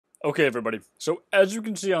Okay, everybody. So, as you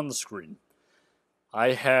can see on the screen, I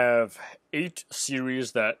have 8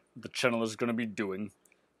 series that the channel is going to be doing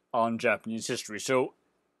on Japanese history. So,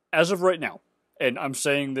 as of right now, and I'm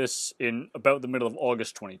saying this in about the middle of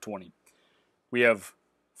August 2020, we have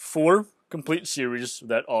 4 complete series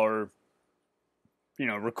that are,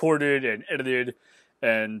 recorded and edited,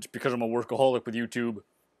 and because I'm a workaholic with YouTube,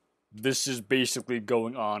 this is basically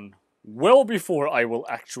going on well before I will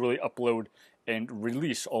actually upload and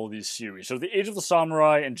release all these series. So the Age of the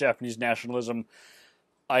Samurai and Japanese nationalism,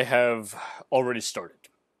 I have already started.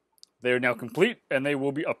 They are now complete, and they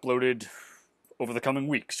will be uploaded over the coming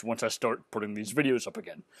weeks once I start putting these videos up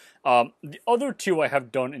again. The other 2 I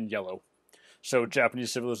have done in yellow. So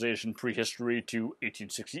Japanese civilization prehistory to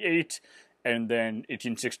 1868, and then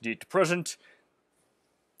 1868 to present.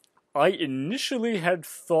 I initially had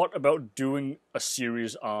thought about doing a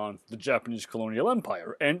series on the Japanese colonial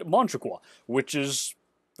empire and Manchukuo, which is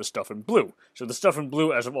the stuff in blue. So the stuff in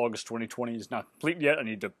blue as of August 2020 is not complete yet. I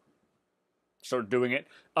need to start doing it.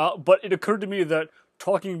 But it occurred to me that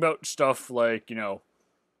talking about stuff like,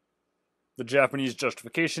 the Japanese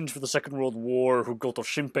justifications for the Second World War, who Goto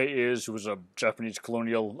Shinpei is, who was a Japanese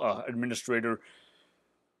colonial administrator,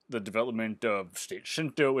 the development of state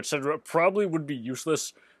Shinto, etc., probably would be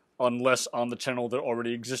useless unless on the channel there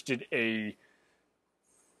already existed a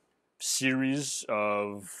series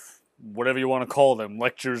of whatever you want to call them,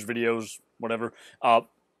 lectures, videos, whatever,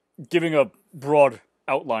 giving a broad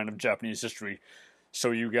outline of Japanese history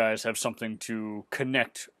so you guys have something to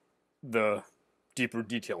connect the deeper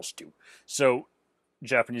details to. So,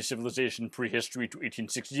 Japanese civilization prehistory to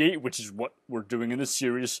 1868, which is what we're doing in this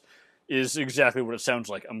series, is exactly what it sounds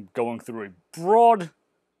like. I'm going through a broad,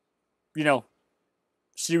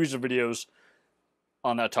 series of videos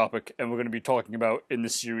on that topic, and we're going to be talking about in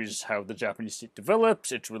this series how the Japanese state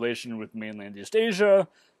develops, its relation with mainland East Asia,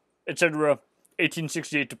 etc.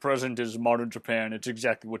 1868 to present is modern Japan. It's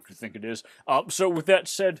exactly what you think it is. So with that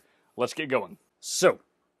said, let's get going. So,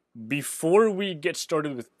 before we get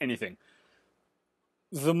started with anything,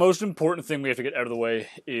 the most important thing we have to get out of the way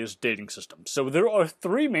is dating systems. So there are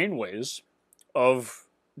 3 main ways of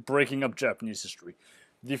breaking up Japanese history.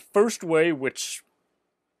 The first way, which,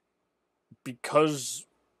 because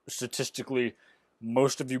statistically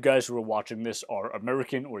most of you guys who are watching this are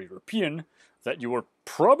American or European, that you are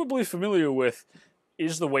probably familiar with,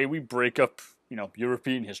 is the way we break up,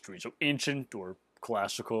 European history. So ancient or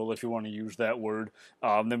classical, if you want to use that word.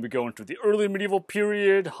 Then we go into the early medieval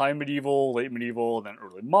period, high medieval, late medieval, then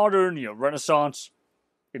early modern, Renaissance,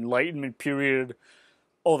 Enlightenment period,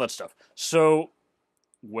 all that stuff. So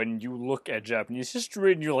when you look at Japanese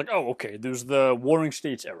history and you're like, oh, okay, there's the Warring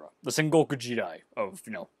States era, the Sengoku Jidai of,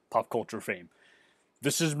 pop culture fame.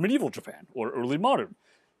 This is medieval Japan, or early modern.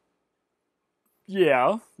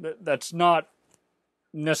 Yeah, that's not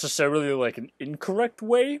necessarily like an incorrect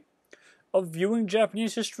way of viewing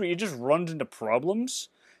Japanese history. It just runs into problems,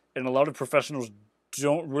 and a lot of professionals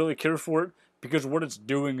don't really care for it, because what it's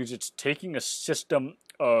doing is it's taking a system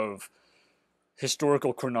of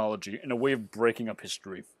historical chronology and a way of breaking up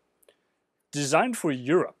history designed for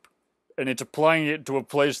Europe, and it's applying it to a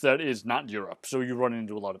place that is not Europe, so you run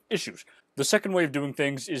into a lot of issues. The second way of doing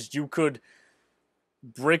things is you could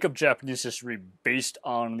break up Japanese history based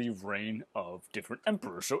on the reign of different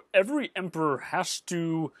emperors. So every emperor has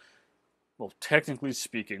to, well, technically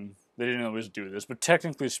speaking, they didn't always do this, but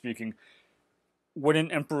technically speaking, when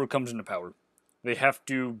an emperor comes into power, they have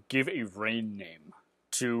to give a reign name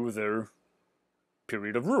to their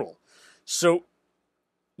period of rule. So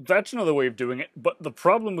that's another way of doing it, but the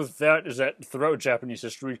problem with that is that throughout Japanese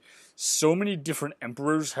history, so many different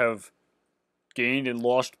emperors have gained and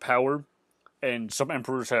lost power, and some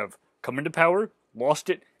emperors have come into power, lost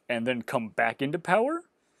it, and then come back into power,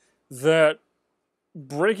 that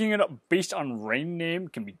breaking it up based on reign name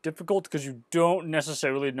can be difficult because you don't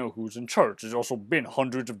necessarily know who's in charge. There's also been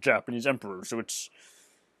hundreds of Japanese emperors, so it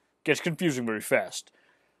gets confusing very fast.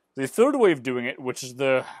 The third way of doing it, which is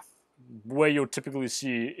the way you'll typically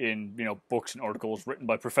see in, books and articles written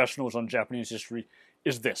by professionals on Japanese history,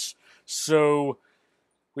 is this. So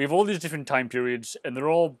we have all these different time periods, and they're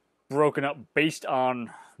all broken up based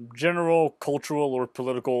on general cultural or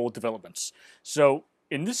political developments. So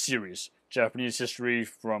in this series, Japanese history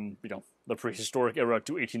from, the prehistoric era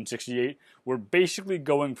to 1868, we're basically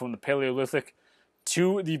going from the Paleolithic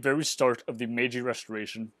to the very start of the Meiji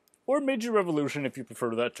Restoration, or Meiji Revolution if you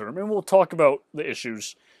prefer that term, and we'll talk about the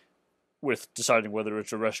issues with deciding whether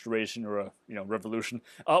it's a restoration or a, revolution.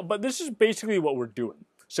 But this is basically what we're doing.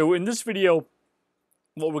 So in this video,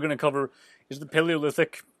 what we're going to cover is the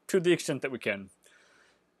Paleolithic to the extent that we can,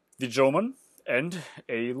 the Jōmon, and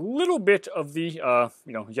a little bit of the,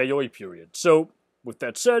 Yayoi period. So, with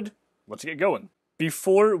that said, let's get going.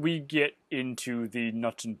 Before we get into the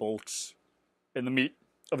nuts and bolts and the meat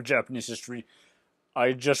of Japanese history,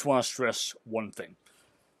 I just want to stress one thing.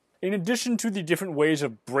 In addition to the different ways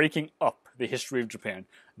of breaking up the history of Japan,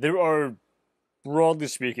 there are, broadly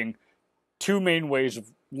speaking, two main ways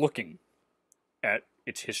of looking at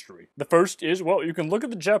its history. The first is, well, you can look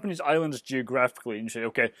at the Japanese islands geographically and say,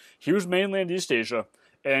 okay, here's mainland East Asia,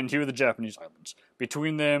 and here are the Japanese islands.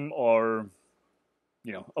 Between them are,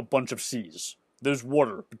 a bunch of seas. There's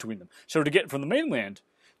water between them. So to get from the mainland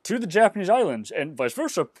to the Japanese islands, and vice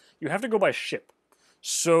versa, you have to go by ship.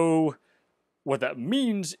 So what that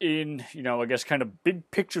means in, I guess kind of big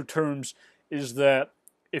picture terms is that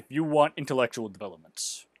if you want intellectual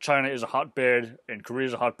developments, China is a hotbed and Korea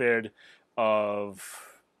is a hotbed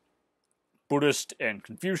of Buddhist and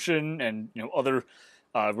Confucian and, other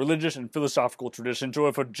religious and philosophical traditions. So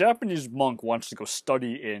if a Japanese monk wants to go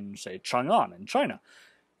study in, say, Chang'an in China,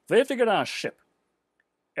 they have to get on a ship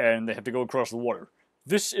and they have to go across the water.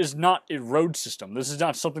 This is not a road system. This is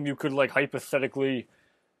not something you could, hypothetically,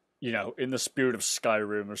 in the spirit of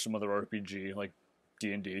Skyrim or some other RPG like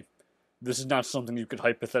D&D. This is not something you could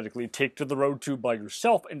hypothetically take to the road to by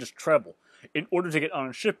yourself and just travel. In order to get on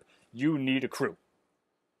a ship, you need a crew.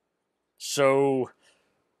 So,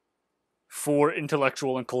 for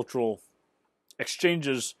intellectual and cultural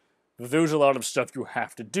exchanges, there's a lot of stuff you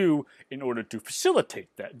have to do in order to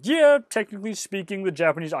facilitate that. Yeah, technically speaking, the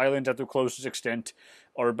Japanese islands at their closest extent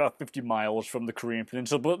are about 50 miles from the Korean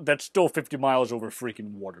peninsula, but that's still 50 miles over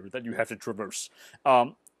freaking water that you have to traverse.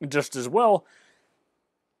 Just as well,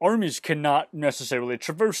 armies cannot necessarily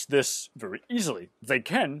traverse this very easily. They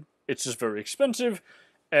can, it's just very expensive,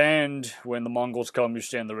 and when the Mongols come, you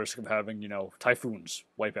stand the risk of having, typhoons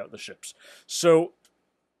wipe out the ships. So,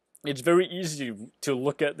 it's very easy to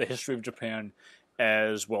look at the history of Japan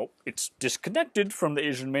as, well, it's disconnected from the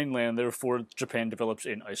Asian mainland, therefore Japan develops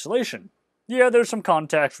in isolation. Yeah, there's some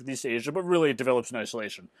contacts with East Asia, but really it develops in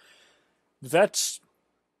isolation. That's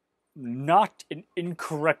not an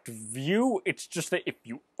incorrect view, it's just that if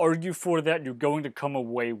you argue for that, you're going to come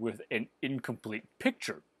away with an incomplete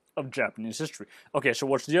picture of Japanese history. Okay, so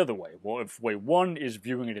what's the other way? Well, if way one is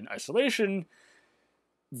viewing it in isolation,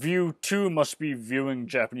 view 2 must be viewing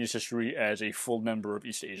Japanese history as a full member of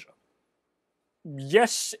East Asia.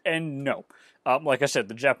 Yes and no. Like I said,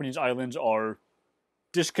 the Japanese islands are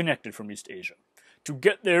disconnected from East Asia. To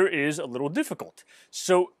get there is a little difficult.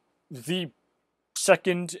 So the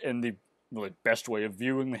second and the best way of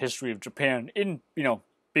viewing the history of Japan in,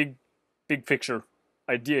 big picture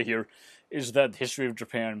idea here is that the history of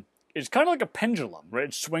Japan is kind of like a pendulum, right?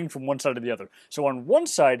 It swings from one side to the other. So on one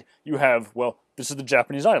side, you have, well, this is the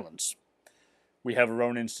Japanese islands. We have our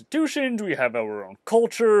own institutions, we have our own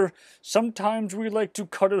culture. Sometimes we like to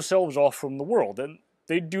cut ourselves off from the world, and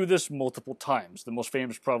they do this multiple times. The most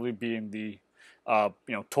famous probably being the,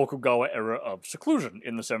 Tokugawa era of seclusion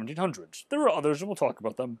in the 1700s. There are others, and we'll talk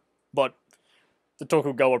about them, but the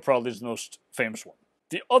Tokugawa probably is the most famous one.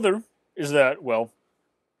 The other is that, well,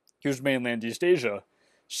 here's mainland East Asia,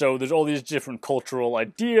 so there's all these different cultural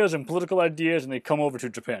ideas and political ideas, and they come over to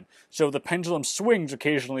Japan. So the pendulum swings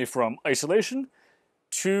occasionally from isolation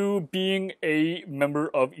to being a member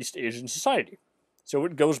of East Asian society. So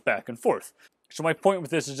it goes back and forth. So my point with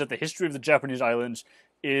this is that the history of the Japanese islands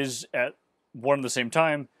is, at one and the same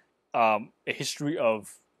time, a history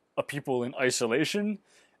of a people in isolation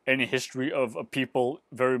and a history of a people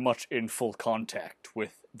very much in full contact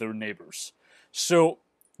with their neighbors. So,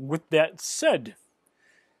 with that said,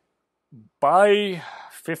 by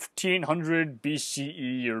 1500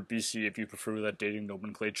 BCE, or BC if you prefer that dating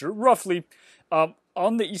nomenclature, roughly,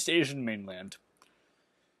 on the East Asian mainland,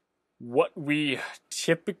 what we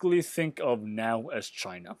typically think of now as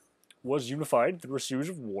China was unified through a series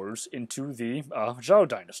of wars into the Zhou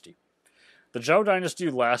dynasty. The Zhou dynasty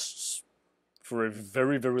lasts for a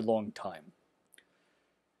very, very long time.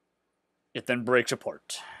 It then breaks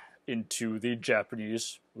apart into the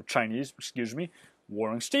Chinese,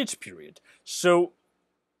 Warring States period. So,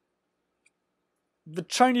 the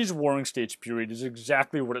Chinese Warring States period is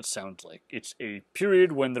exactly what it sounds like. It's a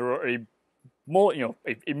period when there are a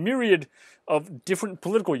myriad of different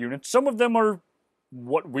political units. Some of them are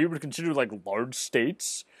what we would consider like large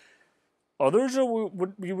states. Others are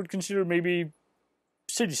what we would consider maybe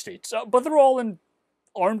city-states. But they're all in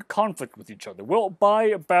armed conflict with each other. Well, by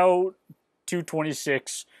about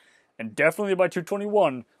 226, and definitely by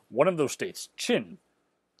 221, one of those states, Qin,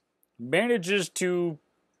 manages to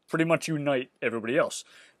pretty much unite everybody else.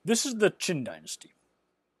 This is the Qin dynasty.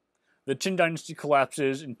 The Qin dynasty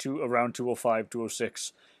collapses into around 205,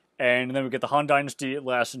 206, and then we get the Han dynasty. It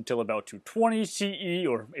lasts until about 220 CE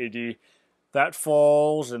or AD. That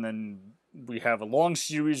falls, and then we have a long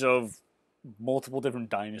series of multiple different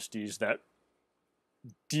dynasties that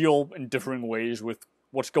deal in differing ways with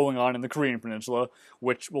what's going on in the Korean Peninsula,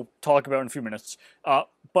 which we'll talk about in a few minutes.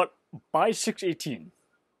 But by 618,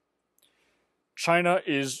 China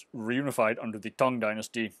is reunified under the Tang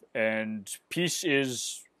dynasty, and peace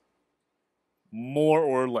is more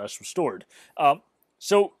or less restored.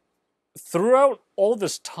 So throughout all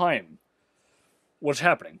this time, what's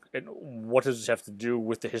happening? And what does this have to do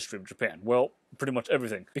with the history of Japan? Well, pretty much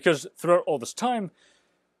everything. Because throughout all this time,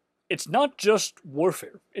 it's not just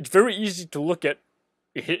warfare. It's very easy to look at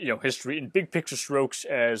history in big picture strokes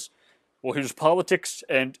as, well, here's politics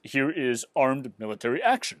and here is armed military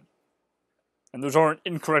action. And those aren't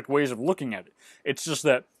incorrect ways of looking at it. It's just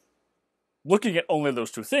that looking at only those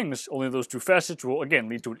two things, only those two facets, will again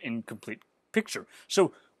lead to an incomplete picture.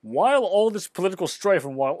 So while all this political strife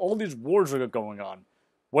and while all these wars are going on,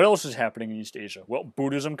 what else is happening in East Asia? Well,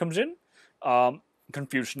 Buddhism comes in,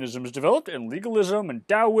 Confucianism is developed, and legalism and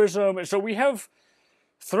Taoism. And so we have,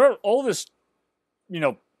 throughout all this,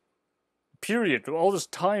 period, all this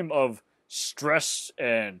time of stress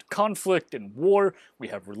and conflict and war, we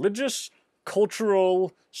have religious,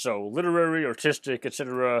 cultural, so literary, artistic,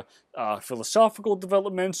 etc., philosophical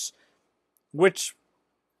developments, which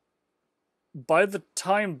by the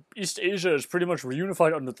time East Asia is pretty much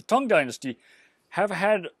reunified under the Tang dynasty, have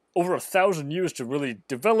had over 1,000 years to really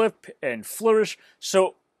develop and flourish.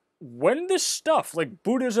 So when this stuff, like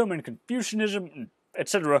Buddhism and Confucianism,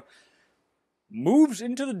 etc., moves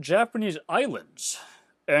into the Japanese islands,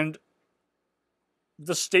 and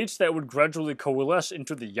the states that would gradually coalesce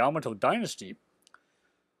into the Yamato dynasty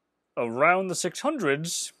around the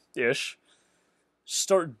 600s-ish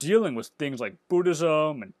start dealing with things like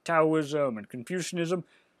Buddhism and Taoism and Confucianism.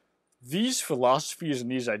 These philosophies and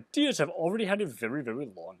these ideas have already had a very, very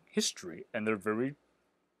long history, and they're very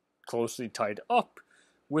closely tied up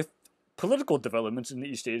with political developments in the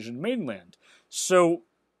East Asian mainland. So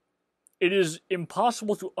it is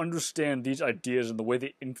impossible to understand these ideas and the way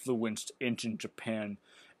they influenced ancient Japan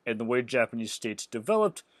and the way Japanese states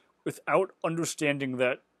developed without understanding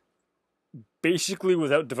that basically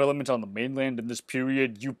without development on the mainland in this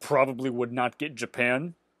period, you probably would not get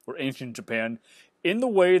Japan, or ancient Japan, in the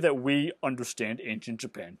way that we understand ancient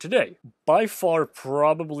Japan today. By far,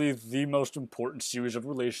 probably the most important series of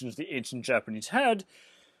relations the ancient Japanese had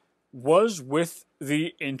was with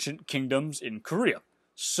the ancient kingdoms in Korea.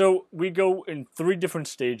 So we go in 3 different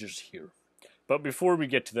stages here. But before we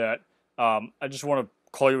get to that, I just want to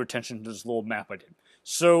call your attention to this little map I did.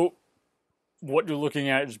 So what you're looking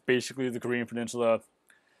at is basically the Korean Peninsula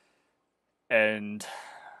and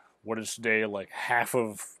what is today like half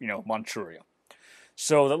of, Manchuria.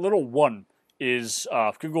 So that little 1 is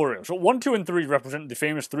Goguryeo. So 1, 2, and 3 represent the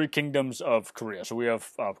famous 3 kingdoms of Korea. So we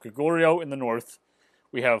have Goguryeo in the north,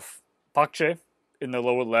 we have Pakche in the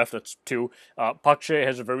lower left, that's 2. Pakche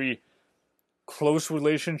has a very close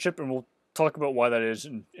relationship, and we'll talk about why that is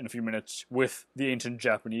in a few minutes, with the ancient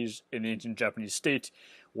Japanese and the ancient Japanese state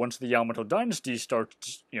once the Yamato dynasty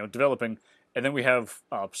starts, developing. And then we have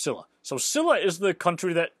Silla. So Silla is the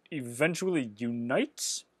country that eventually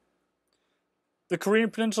unites the Korean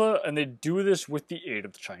Peninsula, and they do this with the aid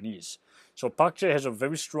of the Chinese. So Pakche has a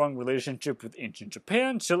very strong relationship with ancient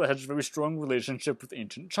Japan. Silla has a very strong relationship with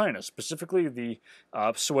ancient China, specifically the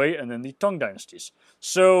Sui and then the Tang dynasties.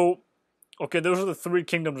 So, okay, those are the 3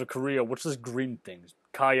 kingdoms of Korea. What's this green thing?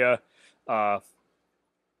 Kaya,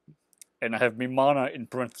 and I have Mimana in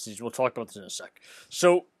parentheses. We'll talk about this in a sec.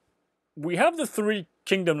 So, we have the 3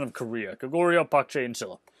 kingdoms of Korea, Goguryeo, Pakche, and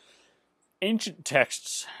Silla. Ancient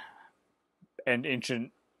texts and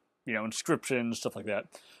ancient, inscriptions, stuff like that,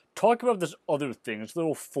 talk about this other thing, this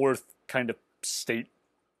little 4th kind of state,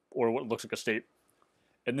 or what looks like a state.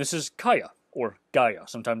 And this is Kaya, or Gaia.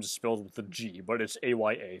 Sometimes it's spelled with a G, but it's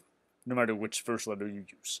A-Y-A, no matter which first letter you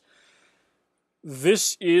use.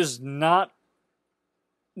 This is not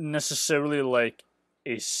necessarily like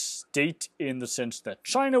a state in the sense that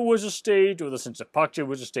China was a state, or the sense that Pakche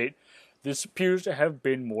was a state. This appears to have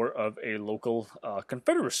been more of a local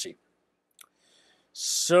confederacy.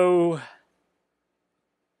 So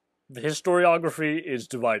the historiography is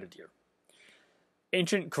divided here.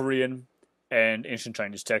 Ancient Korean and ancient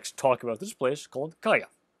Chinese texts talk about this place called Kaya.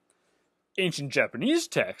 Ancient Japanese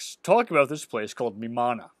texts talk about this place called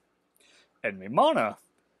Mimana. And Mimana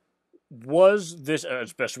was this,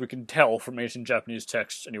 as best we can tell from ancient Japanese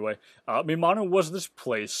texts anyway, Mimana was this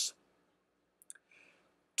place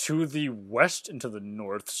to the west and to the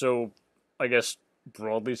north. So I guess,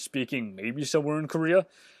 broadly speaking, maybe somewhere in Korea,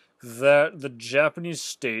 that the Japanese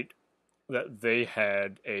state, that they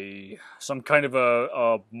had some kind of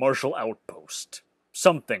a martial outpost.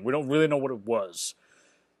 Something. We don't really know what it was.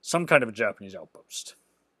 Some kind of a Japanese outpost.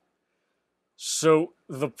 So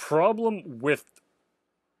the problem with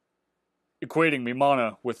equating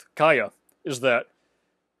Mimana with Kaya is that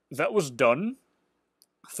was done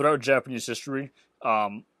throughout Japanese history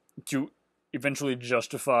to eventually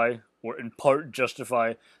justify, or in part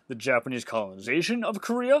justify, the Japanese colonization of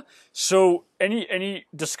Korea. So any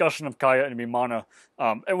discussion of Kaya and Mimana,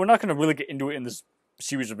 and we're not going to really get into it in this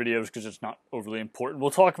series of videos because it's not overly important. We'll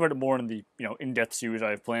talk about it more in the in-depth series I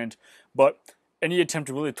have planned. But any attempt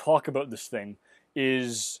to really talk about this thing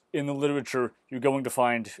is, in the literature, you're going to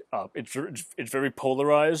find it's very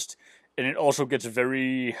polarized, and it also gets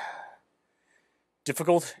very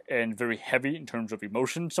difficult and very heavy in terms of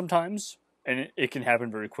emotion sometimes, and it can happen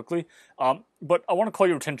very quickly. But I want to call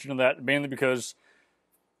your attention to that mainly because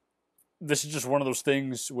this is just one of those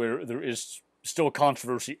things where there is still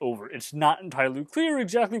controversy over. It's not entirely clear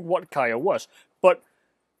exactly what Kaya was, but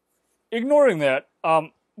ignoring that,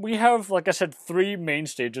 we have, like I said, 3 main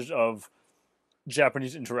stages of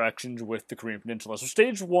Japanese interactions with the Korean Peninsula. So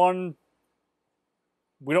stage 1,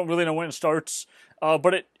 we don't really know when it starts,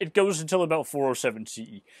 but it goes until about 407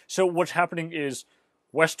 CE. So what's happening is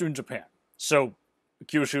Western Japan. So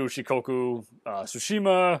Kyushu, Shikoku,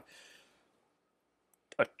 Tsushima,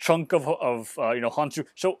 a chunk of Honshu.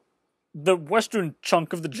 So the western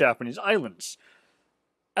chunk of the Japanese islands,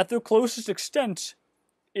 at their closest extent,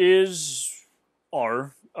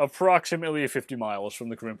 are approximately 50 miles from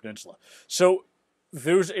the Korean Peninsula. So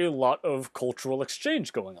there's a lot of cultural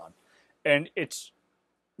exchange going on. And it's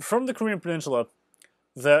from the Korean Peninsula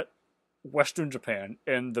that Western Japan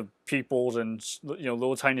and the peoples and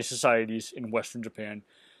little tiny societies in Western Japan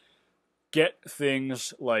get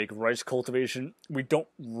things like rice cultivation. We don't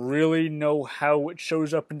really know how it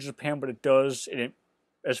shows up in Japan, but it does, and it,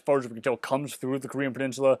 as far as we can tell, comes through the Korean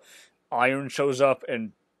Peninsula. Iron shows up,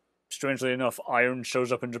 and strangely enough, iron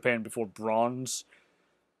shows up in Japan before bronze.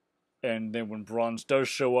 And then when bronze does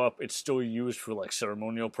show up, it's still used for like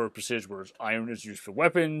ceremonial purposes, whereas iron is used for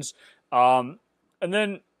weapons. And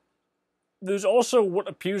then there's also what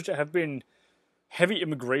appears to have been heavy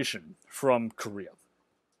immigration from Korea.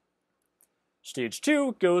 Stage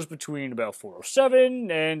 2 goes between about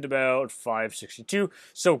 407 and about 562.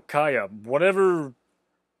 So Kaya, whatever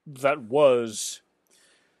that was,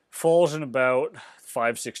 falls in about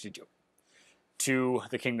 562 to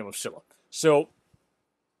the Kingdom of Silla. So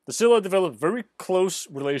the Silla develop very close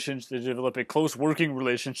relations. They develop a close working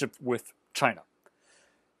relationship with China.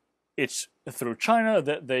 It's through China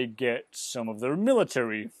that they get some of their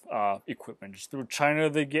military equipment. It's through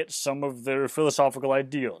China they get some of their philosophical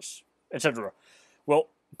ideals, etc. Well,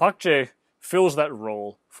 Pakche fills that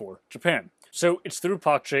role for Japan. So it's through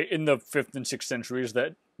Pakche in the 5th and 6th centuries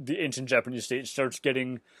that the ancient Japanese state starts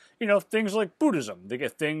getting, things like Buddhism. They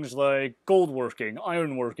get things like gold working,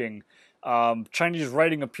 iron working. Chinese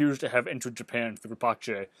writing appears to have entered Japan through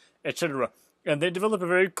Pakche, etc. And they develop a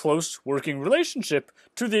very close working relationship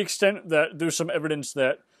to the extent that there's some evidence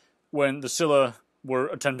that when the Silla were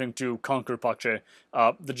attempting to conquer Pakche,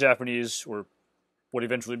 the Japanese, or what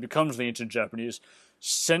eventually becomes the ancient Japanese,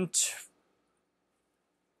 sent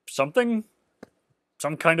some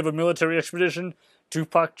kind of a military expedition to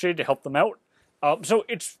Pakche to help them out. So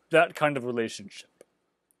it's that kind of relationship.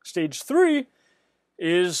 Stage 3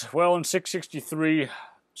 is, well, in 663,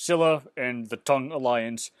 Silla and the Tang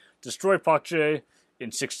alliance destroy Pakche.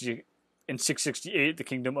 In 668, the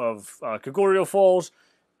kingdom of Koguryo falls,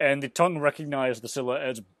 and the Tang recognize the Silla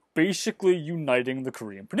as basically uniting the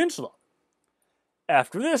Korean peninsula.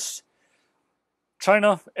 After this,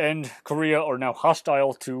 China and Korea are now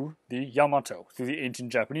hostile to the Yamato, to the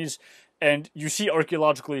ancient Japanese, and you see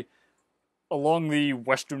archaeologically along the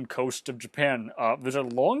western coast of Japan, there's a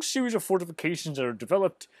long series of fortifications that are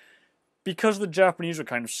developed because the Japanese are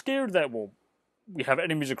kind of scared that, well, we have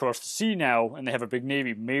enemies across the sea now, and they have a big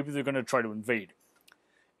navy, maybe they're going to try to invade.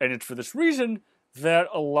 And it's for this reason that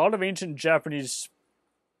a lot of ancient Japanese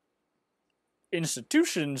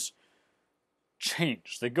institutions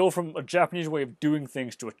change. They go from a Japanese way of doing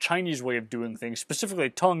things to a Chinese way of doing things, specifically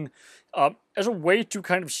Tang, as a way to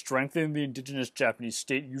kind of strengthen the indigenous Japanese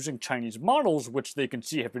state using Chinese models, which they can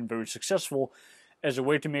see have been very successful, as a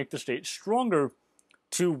way to make the state stronger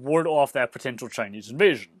to ward off that potential Chinese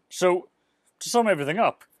invasion. So, to sum everything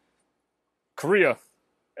up, Korea,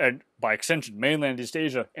 and by extension mainland East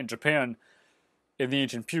Asia and Japan, in the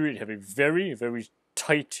ancient period have a very, very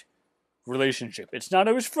tight relationship. It's not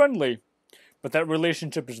always friendly, but that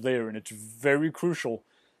relationship is there, and it's very crucial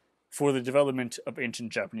for the development of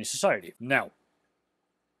ancient Japanese society. Now,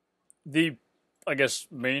 the, I guess,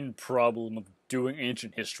 main problem of doing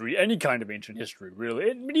ancient history, any kind of ancient history, really,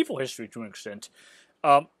 and medieval history to an extent,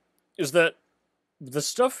 is that the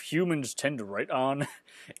stuff humans tend to write on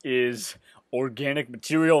is organic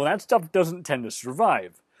material, and that stuff doesn't tend to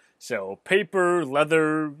survive. So paper,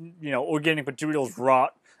 leather, organic materials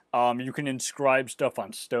rot. You can inscribe stuff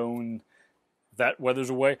on stone. That weathers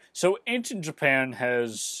away. So ancient Japan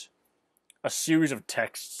has a series of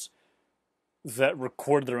texts that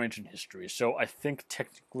record their ancient history. So I think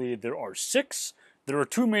technically there are 6. There are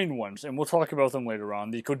 2 main ones, and we'll talk about them later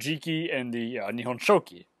on, the Kojiki and the Nihon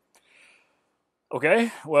Shoki.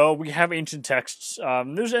 Okay, well, we have ancient texts.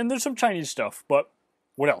 There's some Chinese stuff, but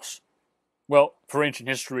what else? Well, for ancient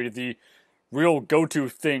history, the real go-to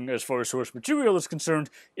thing as far as source material is concerned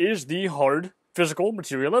is the hard physical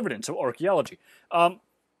material evidence, so archaeology.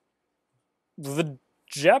 The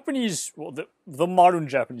Japanese, well, the modern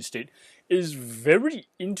Japanese state is very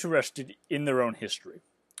interested in their own history.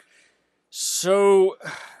 So,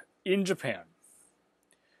 in Japan,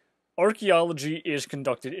 archaeology is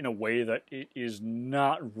conducted in a way that it is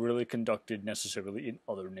not really conducted necessarily in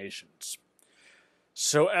other nations.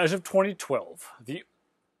 So, as of 2012, the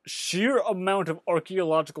sheer amount of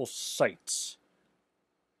archaeological sites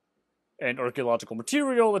and archaeological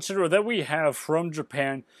material, etc., that we have from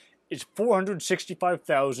Japan is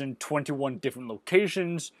 465,021 different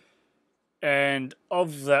locations, and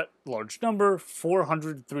of that large number,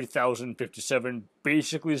 403,057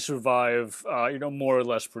 basically survive, more or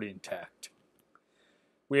less pretty intact.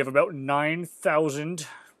 We have about 9,000,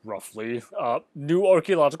 roughly, new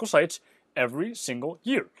archaeological sites every single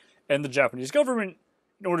year, and the Japanese government,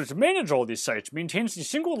 in order to manage all these sites, maintains the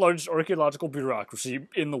single largest archaeological bureaucracy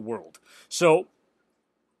in the world. So,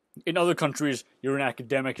 in other countries, you're an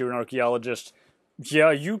academic, you're an archaeologist.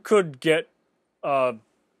 Yeah, you could get,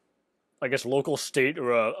 local state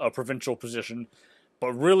or a provincial position,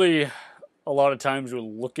 but really, a lot of times you're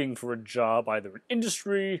looking for a job either in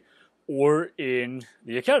industry or in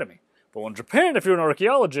the academy. But in Japan, if you're an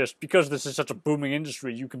archaeologist, because this is such a booming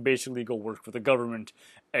industry, you can basically go work for the government,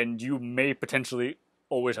 and you may potentially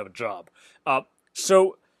always have a job.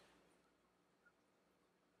 So,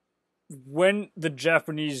 when the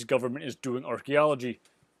Japanese government is doing archaeology,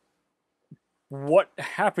 what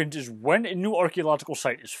happens is when a new archaeological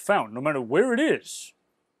site is found, no matter where it is,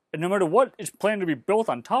 and no matter what is planned to be built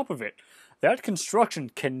on top of it, that construction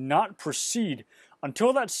cannot proceed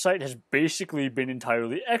until that site has basically been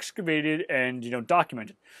entirely excavated and,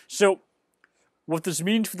 documented. So, what this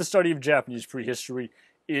means for the study of Japanese prehistory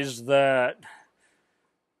is that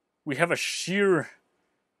we have a sheer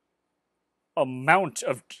amount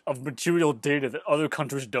of material data that other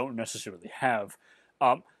countries don't necessarily have.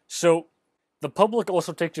 So the public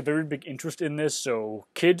also takes a very big interest in this, so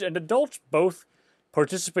kids and adults both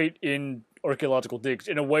participate in archaeological digs.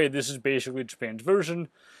 In a way, this is basically Japan's version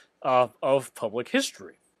of public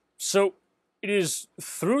history. So it is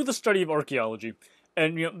through the study of archaeology,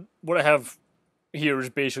 and what I have here is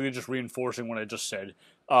basically just reinforcing what I just said.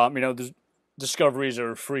 The discoveries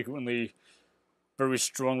are frequently very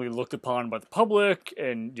strongly looked upon by the public,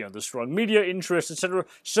 and the strong media interest, etc.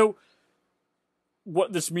 So,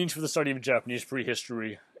 what this means for the study of Japanese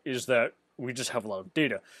prehistory is that we just have a lot of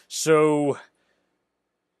data. So,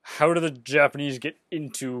 how do the Japanese get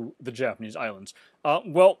into the Japanese islands?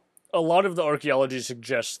 Well, a lot of the archaeology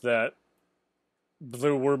suggests that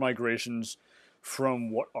there were migrations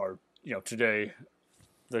from what are today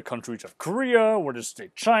the countries of Korea, what is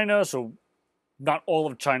today China, so not all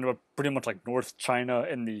of China, but pretty much like North China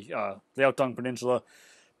and the Liaotong Peninsula.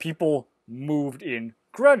 People moved in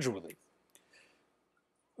gradually.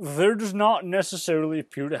 There does not necessarily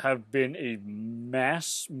appear to have been a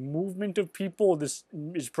mass movement of people. This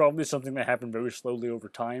is probably something that happened very slowly over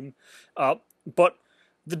time. But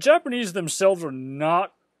the Japanese themselves are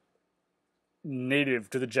not native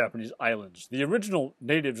to the Japanese islands. The original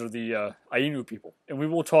natives are the Ainu people, and we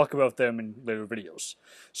will talk about them in later videos.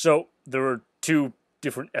 So there are 2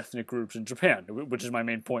 different ethnic groups in Japan, which is my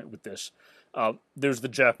main point with this. There's the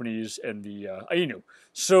Japanese and the Ainu.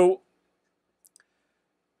 So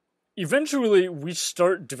eventually we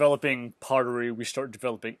start developing pottery, we start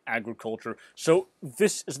developing agriculture. So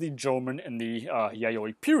this is the Jōmon and the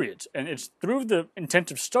Yayoi periods, and it's through the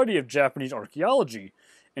intensive study of Japanese archaeology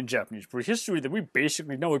and Japanese prehistory that we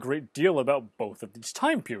basically know a great deal about both of these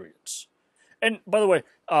time periods. And by the way,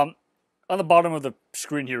 on the bottom of the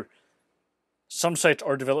screen here, some sites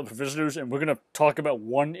are developed for visitors, and we're going to talk about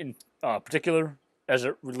one in particular as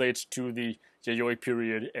it relates to the Yayoi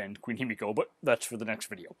period and Queen Himiko, but that's for the next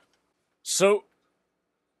video. So,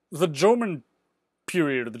 the Jōmon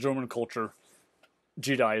period, or the Jōmon culture,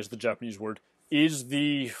 Jidai is the Japanese word, is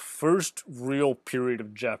the first real period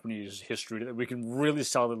of Japanese history that we can really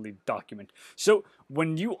solidly document. So,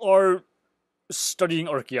 when you are studying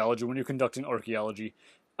archaeology, when you're conducting archaeology,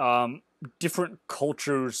 different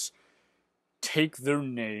cultures take their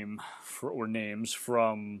name or names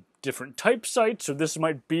from different type sites. So this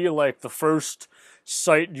might be like the first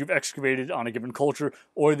site you've excavated on a given culture,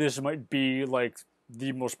 or this might be like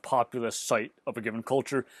the most populous site of a given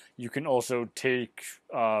culture. You can also take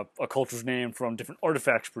a culture's name from different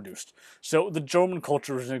artifacts produced. So the Jōmon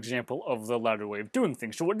culture is an example of the latter way of doing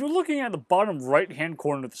things. So what you're looking at the bottom right-hand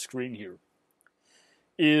corner of the screen here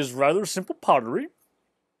is rather simple pottery,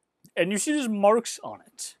 and you see these marks on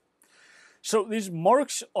it. So these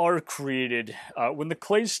marks are created when the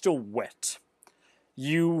clay is still wet.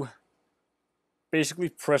 You basically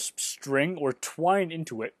press string or twine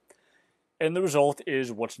into it, and the result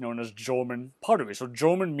is what's known as Jōmon pottery. So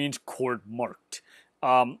Jōmon means cord marked.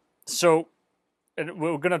 And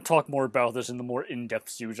we're going to talk more about this in the more in-depth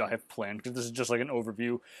series I have planned, because this is just like an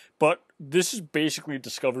overview. But this is basically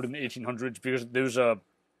discovered in the 1800s because there's I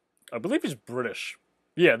believe he's British.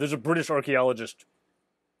 Yeah, there's a British archaeologist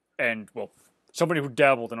and, well, somebody who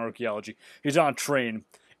dabbled in archaeology. He's on a train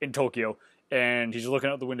in Tokyo, and he's looking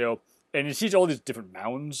out the window, and he sees all these different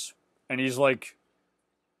mounds, and he's like,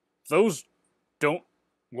 those don't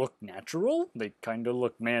look natural. They kind of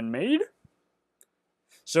look man-made.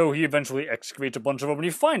 So he eventually excavates a bunch of them, and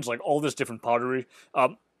he finds, like, all this different pottery,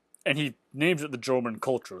 and he names it the Jōmon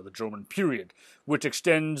culture, the Jōmon period, which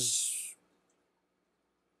extends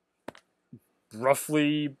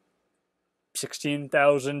roughly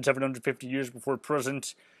 16,750 years before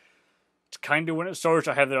present. It's kind of when it starts.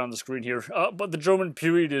 I have that on the screen here. But the Jōmon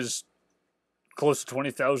period is close to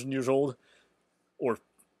 20,000 years old, or,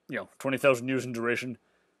 20,000 years in duration.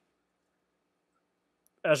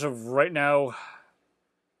 As of right now,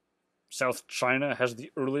 South China has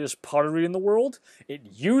the earliest pottery in the world. It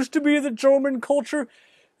used to be the Jōmon culture.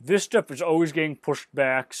 This stuff is always getting pushed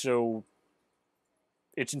back, so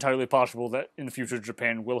it's entirely possible that in the future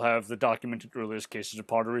Japan will have the documented earliest cases of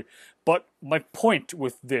pottery. But my point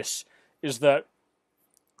with this is that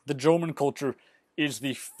the Jōmon culture is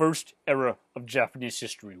the first era of Japanese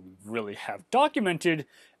history we really have documented,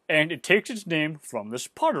 and it takes its name from this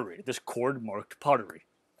pottery, this cord-marked pottery.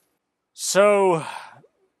 So,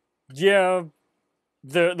 yeah,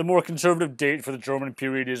 the more conservative date for the Jōmon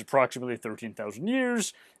period is approximately 13,000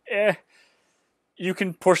 years. You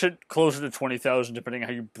can push it closer to 20,000 depending on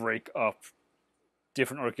how you break up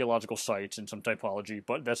different archaeological sites and some typology,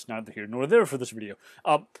 but that's neither here nor there for this video.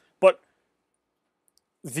 But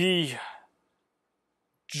the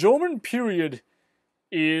Jōmon period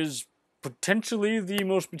is potentially the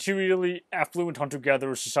most materially affluent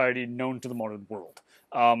hunter-gatherer society known to the modern world.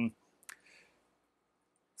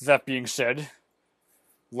 That being said,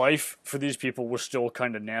 life for these people was still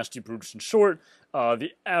kind of nasty, brutish, and short.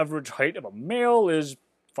 The average height of a male is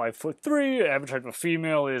 5'3". The average height of a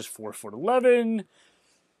female is 4'11".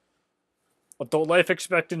 Adult life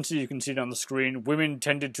expectancy, you can see it on the screen. Women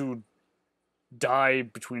tended to die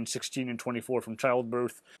between 16 and 24 from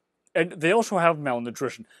childbirth. And they also have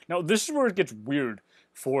malnutrition. Now, this is where it gets weird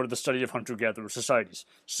for the study of hunter-gatherer societies.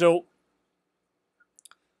 So,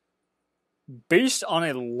 based on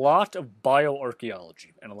a lot of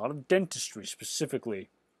bioarchaeology, and a lot of dentistry specifically,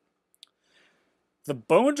 the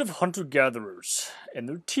bones of hunter-gatherers and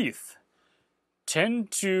their teeth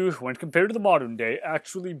tend to, when compared to the modern day,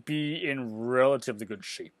 actually be in relatively good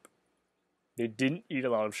shape. They didn't eat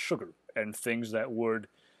a lot of sugar and things that would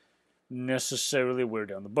necessarily wear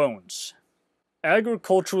down the bones.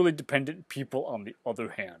 Agriculturally dependent people, on the other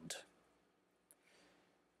hand,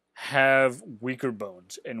 have weaker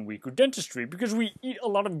bones and weaker dentistry because we eat a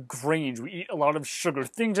lot of grains, we eat a lot of sugar,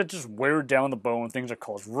 things that just wear down the bone, things that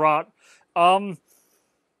cause rot. But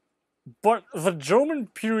the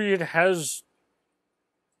Jōmon period has,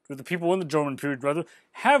 or the people in the Jōmon period rather,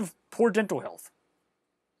 have poor dental health.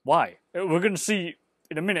 Why? We're going to see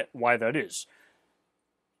in a minute why that is.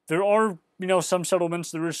 There are, some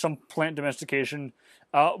settlements, there is some plant domestication,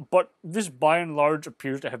 but this by and large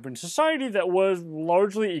appears to have been a society that was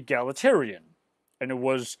largely egalitarian. And it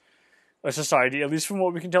was a society, at least from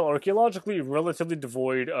what we can tell archaeologically, relatively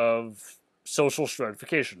devoid of social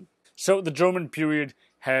stratification. So the Jōmon period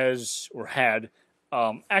has, or had,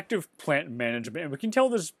 active plant management, and we can tell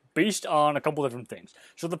this based on a couple different things.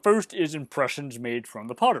 So the first is impressions made from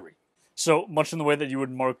the pottery. So, much in the way that you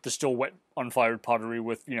would mark the still wet, unfired pottery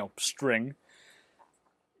with, string,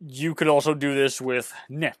 You could also do this with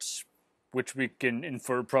nets, which we can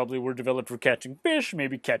infer probably were developed for catching fish,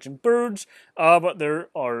 maybe catching birds, but there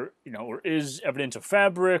are, or is evidence of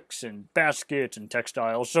fabrics and baskets and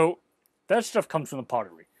textiles, so that stuff comes from the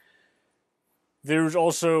pottery. There's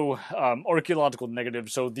also archaeological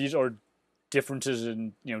negatives, so these are differences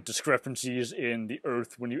in, discrepancies in the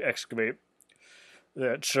earth when you excavate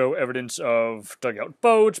that show evidence of dugout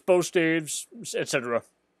boats, bow staves, etc.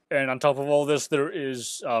 And on top of all this, there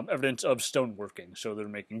is evidence of stoneworking. So they're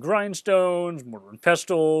making grindstones, mortar and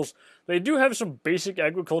pestles. They do have some basic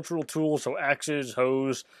agricultural tools, so axes,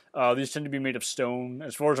 hoes. These tend to be made of stone.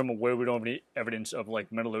 As far as I'm aware, we don't have any evidence of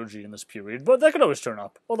like metallurgy in this period, but that could always turn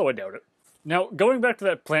up, although I doubt it. Now, going back to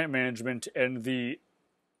that plant management and the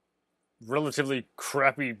relatively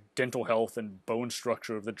crappy dental health and bone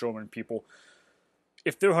structure of the Jōmon people,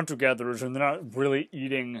 if they're hunter-gatherers and they're not really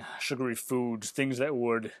eating sugary foods, things that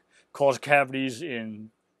would cause cavities in,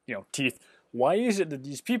 teeth, why is it that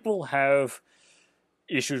these people have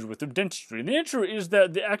issues with their dentistry? And the answer is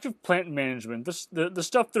that the active plant management, the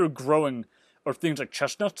stuff they're growing, are things like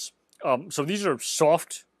chestnuts. So these are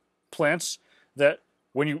soft plants that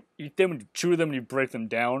when you eat them and you chew them and you break them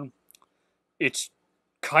down, it's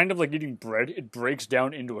kind of like eating bread. It breaks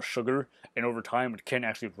down into a sugar, and over time it can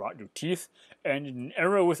actually rot your teeth. And in an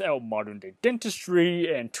era without modern-day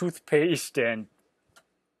dentistry and toothpaste and,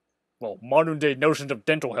 well, modern-day notions of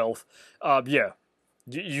dental health,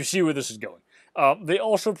 you see where this is going. They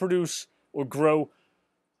also produce or grow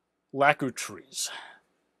lacquer trees.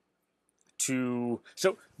 So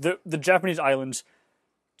the Japanese islands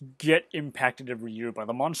get impacted every year by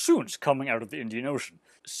the monsoons coming out of the Indian Ocean.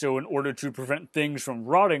 So in order to prevent things from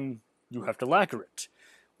rotting, you have to lacquer it.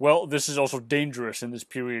 Well, this is also dangerous in this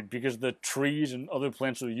period because the trees and other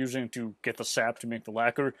plants they're using to get the sap to make the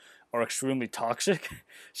lacquer are extremely toxic.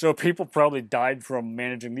 So people probably died from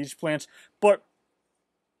managing these plants. But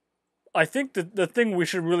I think that the thing we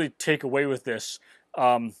should really take away with this,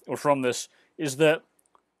 or from this, is that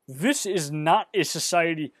this is not a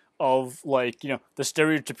society of, like, the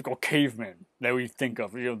stereotypical cavemen that we think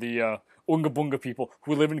of. The Unga Bunga people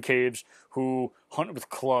who live in caves, who hunt with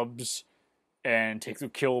clubs, and take their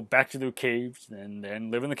kill back to their caves, and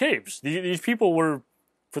then live in the caves. These people were,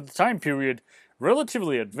 for the time period,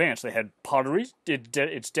 relatively advanced. They had pottery.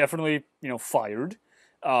 It's definitely, fired.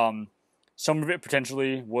 Some of it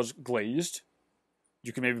potentially was glazed.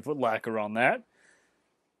 You can maybe put lacquer on that.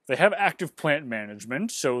 They have active plant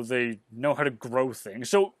management, so they know how to grow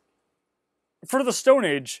things. So, for the Stone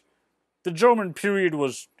Age, the Jōmon period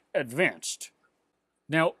was advanced.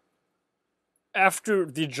 Now, after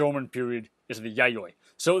the Jōmon period is the Yayoi.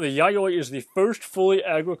 So the Yayoi is the first fully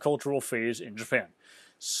agricultural phase in Japan.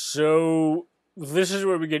 So this is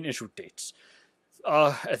where we get an issue with dates.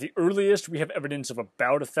 At the earliest, we have evidence of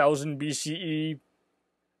about 1000 BCE.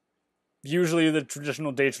 Usually the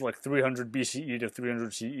traditional dates are like 300 BCE to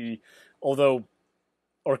 300 CE, although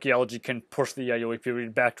archaeology can push the Yayoi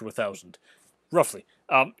period back to 1000. Roughly.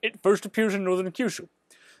 It first appears in northern Kyushu.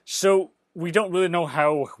 So we don't really know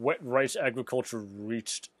how wet rice agriculture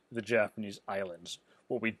reached the Japanese islands.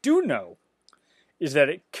 What we do know is that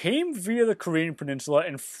it came via the Korean Peninsula,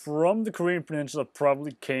 and from the Korean Peninsula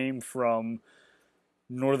probably came from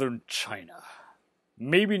northern China.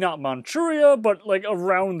 Maybe not Manchuria, but like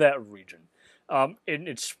around that region. And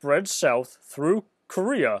it spread south through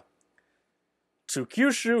Korea to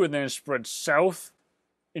Kyushu, and then it spread south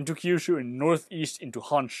into Kyushu and northeast into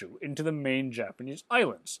Honshu, into the main Japanese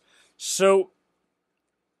islands. So,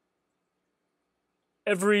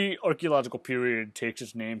 every archaeological period takes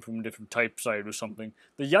its name from a different type site or something.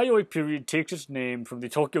 The Yayoi period takes its name from the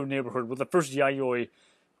Tokyo neighborhood where the first Yayoi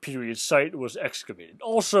period site was excavated,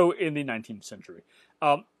 also in the 19th century.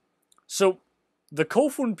 So, the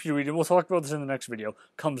Kofun period, and we'll talk about this in the next video,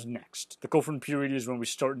 comes next. The Kofun period is when we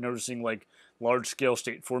start noticing, like, large-scale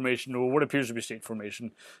state formation, or what appears to be state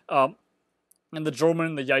formation. And the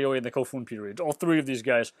Jōmon, the Yayoi, and the Kofun periods, all three of these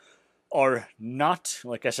guys are not,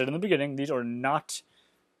 like I said in the beginning, these are not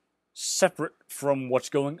separate from what's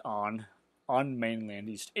going on mainland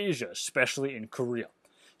East Asia, especially in Korea.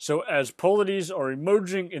 So as polities are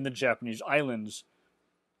emerging in the Japanese islands,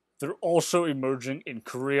 they're also emerging in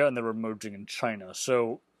Korea, and they're emerging in China.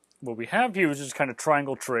 So what we have here is this kind of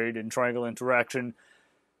triangle trade and triangle interaction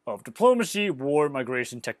of diplomacy, war,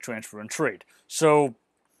 migration, tech transfer, and trade. So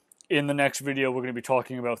in the next video, we're going to be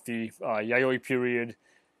talking about the Yayoi period,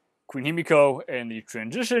 Queen Himiko, and the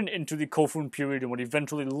transition into the Kofun period, and what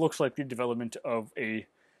eventually looks like the development of a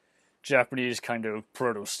Japanese kind of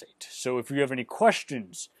proto-state. So if you have any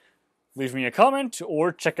questions, leave me a comment,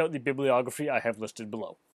 or check out the bibliography I have listed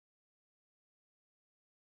below.